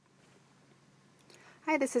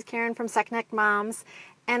Hi, this is Karen from SecNect Moms,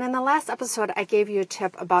 and in the last episode I gave you a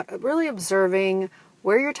tip about really observing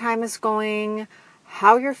where your time is going,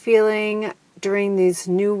 how you're feeling during these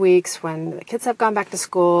new weeks when the kids have gone back to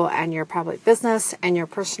school and your probably business and your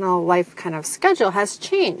personal life kind of schedule has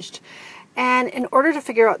changed. And in order to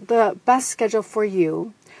figure out the best schedule for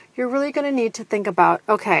you, you're really going to need to think about,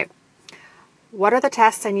 okay, what are the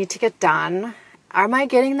tasks I need to get done? Am I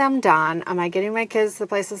getting them done? Am I getting my kids the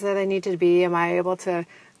places that they need to be? Am I able to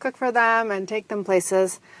cook for them and take them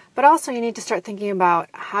places? But also you need to start thinking about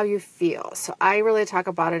how you feel. So I really talk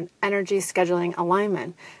about an energy scheduling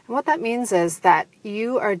alignment. And what that means is that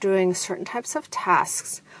you are doing certain types of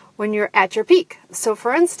tasks when you're at your peak. So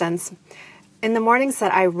for instance, in the mornings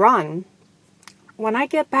that I run, when I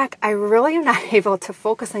get back, I really am not able to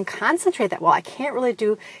focus and concentrate that well. I can't really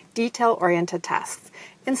do detail-oriented tasks.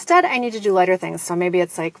 Instead, I need to do lighter things. So maybe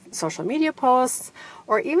it's like social media posts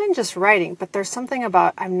or even just writing. But there's something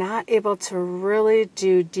about I'm not able to really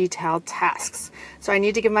do detailed tasks. So I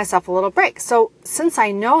need to give myself a little break. So since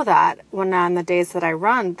I know that when on the days that I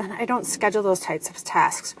run, then I don't schedule those types of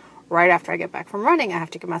tasks. Right after I get back from running, I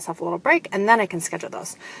have to give myself a little break, and then I can schedule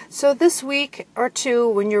those. So this week or two,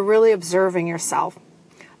 when you're really observing yourself,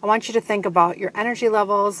 I want you to think about your energy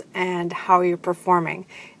levels and how you're performing.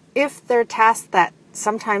 If there are tasks that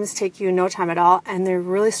sometimes take you no time at all and they're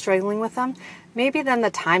really struggling with them, maybe then the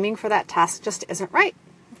timing for that task just isn't right.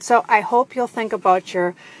 So I hope you'll think about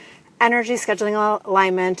your energy scheduling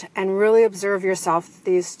alignment and really observe yourself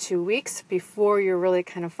these 2 weeks before you really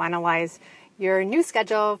kind of finalize your new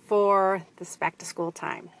schedule for this back to school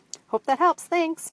time. Hope that helps. Thanks.